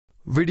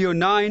Video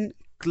 9: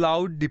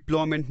 Cloud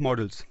Deployment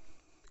Models.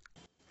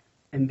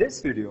 In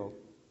this video,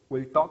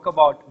 we'll talk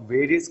about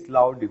various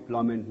cloud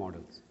deployment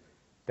models.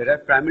 There are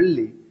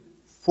primarily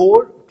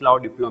 4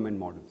 cloud deployment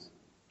models: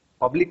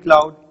 public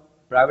cloud,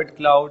 private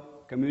cloud,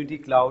 community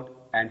cloud,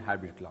 and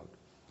hybrid cloud.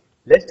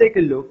 Let's take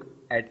a look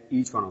at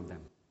each one of them.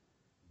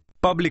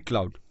 Public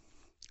cloud.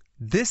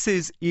 This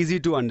is easy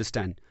to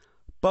understand.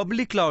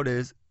 Public cloud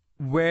is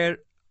where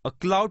a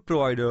cloud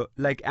provider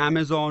like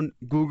Amazon,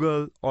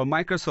 Google, or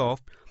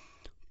Microsoft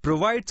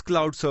provides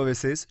cloud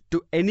services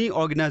to any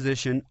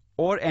organization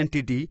or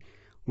entity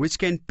which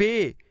can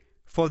pay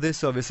for these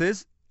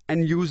services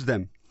and use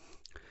them.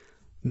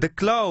 The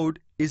cloud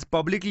is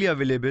publicly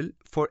available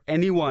for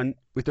anyone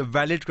with a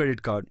valid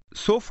credit card.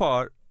 So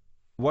far,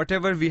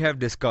 whatever we have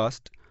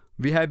discussed,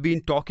 we have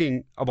been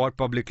talking about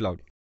public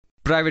cloud.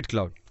 Private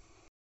cloud.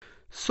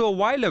 So a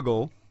while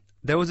ago,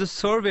 there was a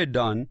survey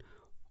done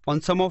on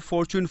some of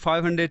Fortune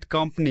 500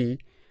 company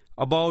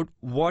about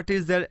what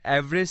is their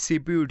average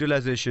CPU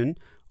utilization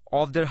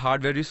of their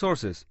hardware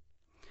resources.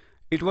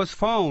 It was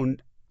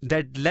found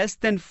that less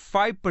than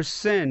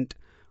 5%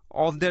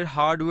 of their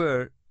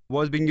hardware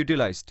was being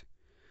utilized.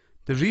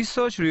 The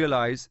research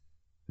realized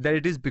that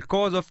it is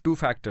because of 2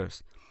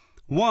 factors.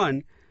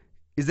 One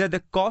is that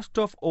the cost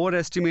of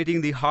overestimating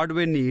the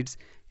hardware needs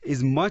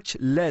is much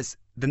less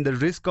than the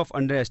risk of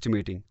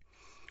underestimating.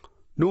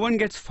 No one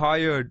gets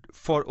fired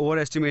for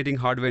overestimating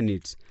hardware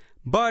needs.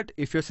 But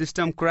if your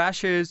system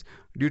crashes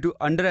due to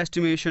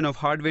underestimation of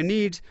hardware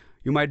needs,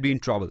 you might be in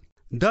trouble.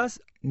 Thus,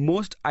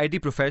 most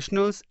IT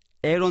professionals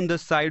err on the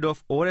side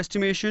of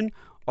overestimation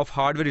of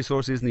hardware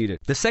resources needed.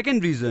 The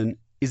second reason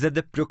is that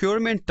the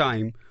procurement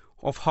time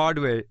of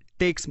hardware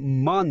takes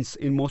months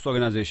in most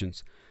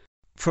organizations.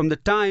 From the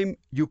time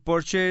you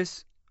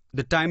purchase,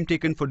 the time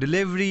taken for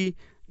delivery,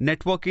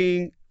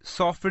 networking,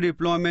 software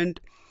deployment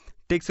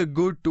takes a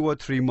good 2 or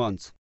 3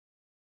 months.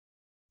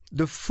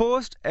 The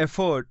first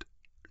effort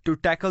to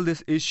tackle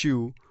this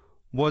issue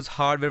was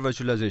hardware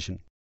virtualization.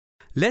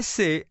 Let's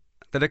say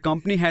that a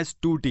company has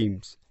 2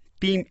 teams,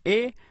 Team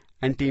A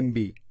and Team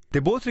B. They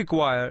both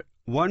require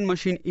 1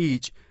 machine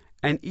each,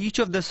 and each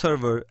of the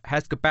server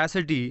has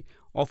capacity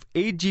of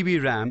 8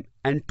 GB RAM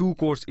and 2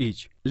 cores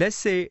each. Let's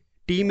say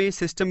Team A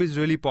system is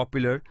really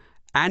popular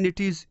and it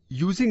is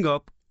using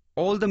up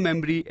all the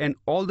memory and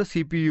all the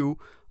CPU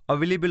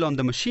available on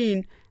the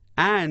machine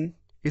and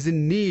is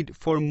in need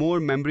for more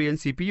memory and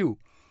CPU.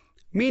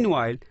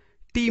 Meanwhile,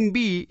 Team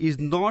B is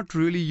not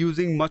really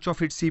using much of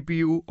its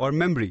CPU or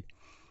memory.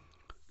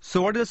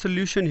 So what is the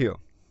solution here?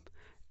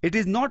 It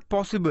is not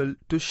possible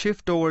to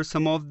shift over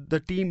some of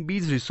the Team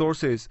B's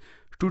resources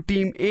to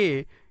Team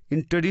A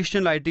in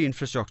traditional IT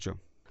infrastructure.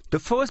 The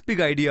first big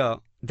idea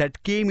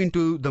that came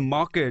into the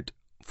market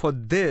for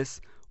this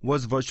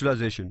was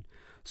virtualization.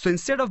 So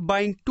instead of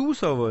buying 2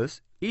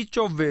 servers, each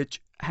of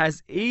which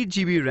has 8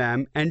 GB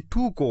RAM and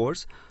 2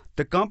 cores,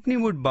 the company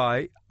would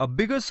buy a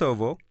bigger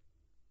server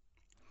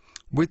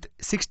with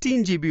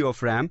 16 GB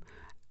of RAM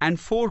and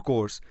 4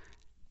 cores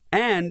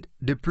and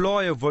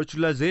deploy a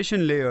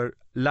virtualization layer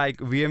like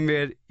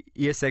VMware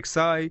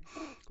ESXi,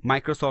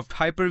 Microsoft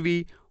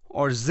Hyper-V,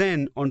 or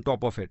Xen on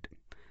top of it.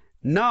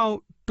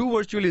 Now, 2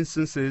 virtual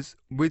instances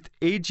with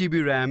 8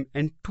 GB RAM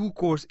and 2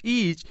 cores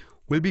each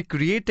will be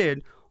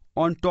created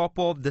on top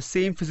of the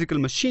same physical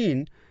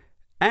machine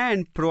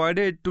and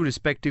provided to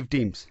respective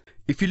teams.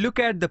 If you look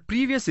at the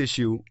previous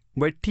issue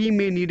where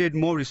Team A needed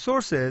more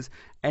resources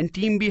and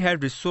Team B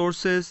had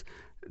resources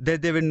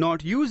that they were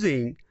not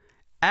using,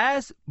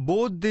 as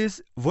both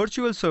these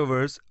virtual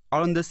servers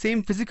are on the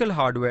same physical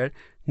hardware,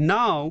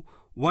 now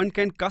one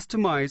can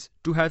customize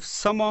to have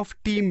some of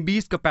Team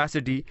B's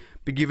capacity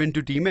be given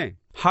to Team A.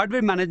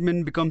 Hardware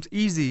management becomes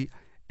easy,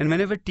 and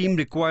whenever team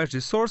requires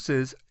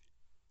resources,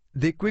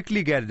 they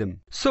quickly get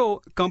them.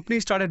 So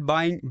companies started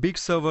buying big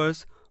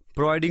servers,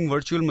 providing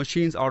virtual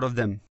machines out of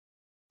them.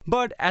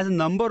 But as the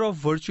number of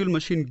virtual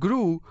machines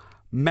grew,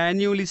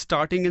 manually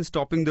starting and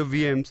stopping the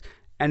VMs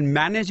and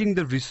managing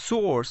the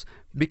resource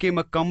became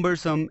a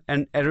cumbersome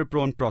and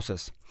error-prone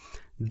process.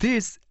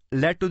 This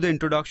led to the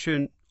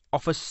introduction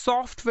of a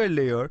software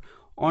layer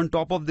on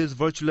top of this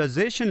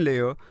virtualization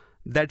layer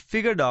that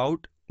figured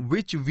out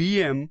which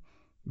VM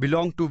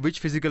belonged to which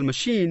physical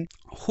machine,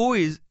 who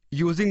is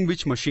using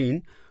which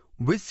machine,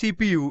 which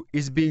CPU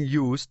is being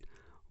used,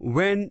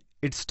 when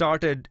it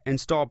started and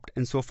stopped,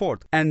 and so forth.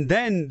 And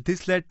then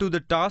this led to the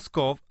task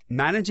of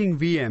managing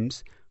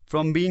VMs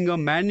from being a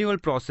manual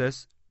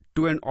process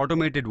to an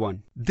automated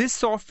one. This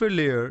software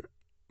layer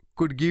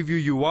could give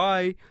you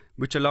UI,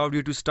 which allowed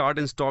you to start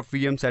and stop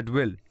VMs at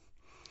will.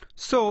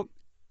 So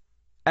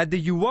at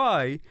the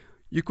UI,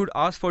 you could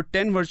ask for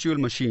 10 virtual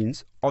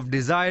machines of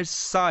desired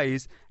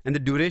size and the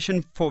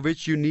duration for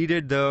which you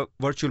needed the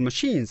virtual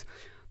machines.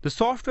 The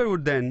software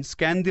would then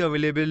scan the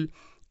available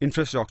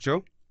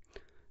infrastructure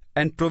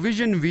and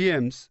provision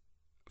VMs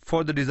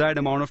for the desired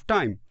amount of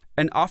time,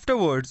 and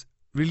afterwards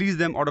release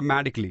them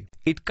automatically.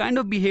 It kind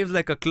of behaves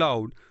like a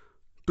cloud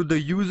to the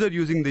user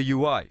using the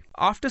UI.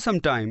 After some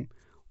time,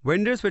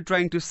 vendors were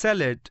trying to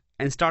sell it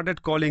and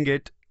started calling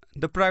it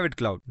the private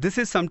cloud. This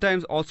is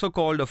sometimes also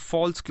called a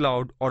false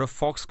cloud or a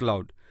fox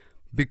cloud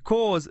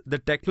because the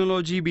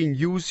technology being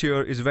used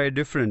here is very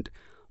different.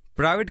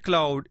 Private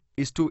cloud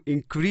is to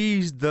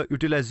increase the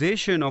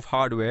utilization of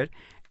hardware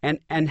and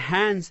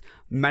enhance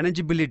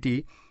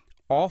manageability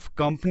of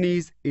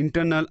companies'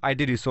 internal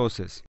IT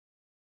resources.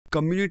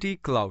 Community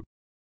cloud.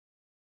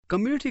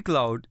 Community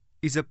cloud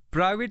is a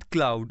private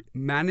cloud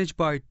managed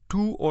by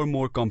two or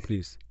more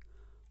companies.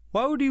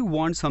 Why would you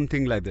want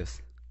something like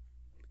this?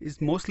 It's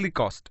mostly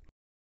cost.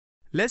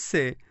 Let's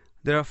say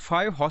there are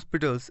 5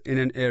 hospitals in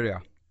an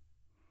area.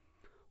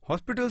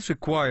 Hospitals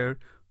require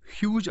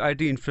huge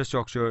IT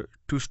infrastructure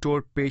to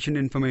store patient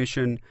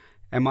information,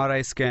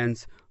 MRI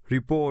scans,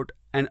 report,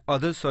 and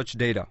other such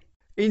data.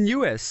 In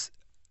US,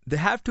 they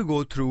have to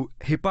go through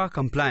HIPAA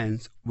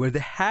compliance where they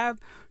have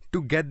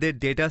to get their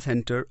data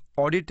center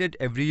audited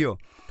every year.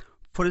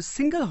 For a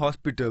single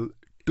hospital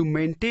to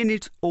maintain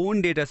its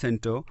own data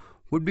center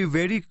would be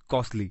very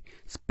costly,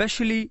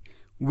 especially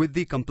with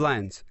the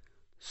compliance.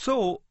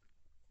 So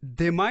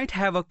they might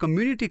have a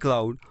community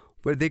cloud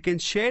where they can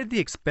share the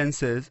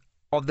expenses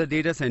of the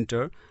data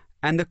center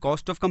and the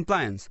cost of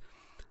compliance.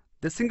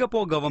 The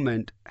Singapore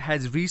government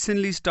has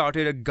recently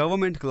started a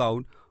government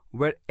cloud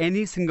where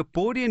any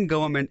Singaporean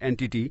government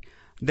entity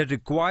that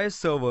requires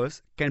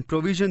servers can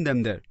provision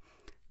them there.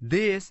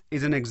 This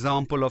is an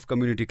example of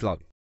community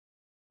cloud.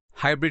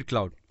 Hybrid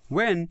cloud.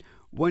 When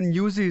one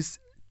uses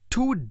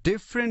two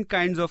different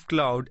kinds of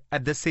cloud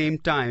at the same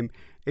time,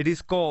 it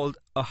is called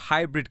a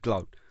hybrid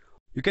cloud.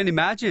 You can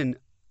imagine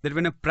that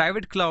when a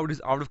private cloud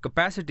is out of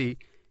capacity,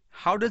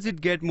 how does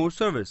it get more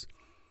service?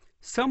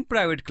 Some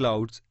private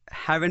clouds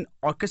have an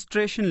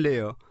orchestration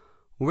layer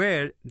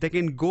where they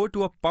can go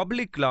to a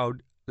public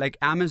cloud like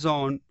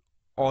Amazon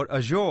or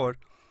Azure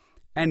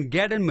and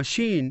get a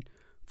machine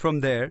from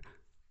there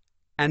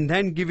and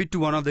then give it to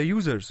one of the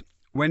users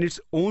when its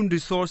own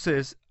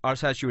resources are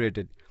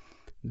saturated.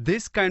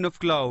 This kind of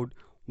cloud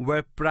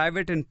where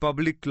private and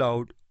public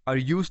cloud are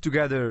used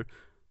together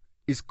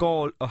is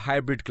called a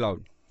hybrid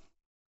cloud.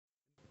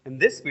 In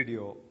this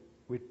video,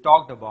 we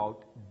talked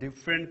about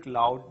different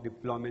cloud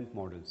deployment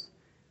models.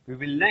 We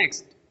will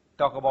next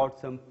talk about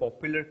some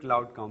popular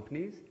cloud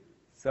companies,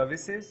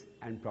 services,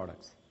 and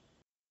products.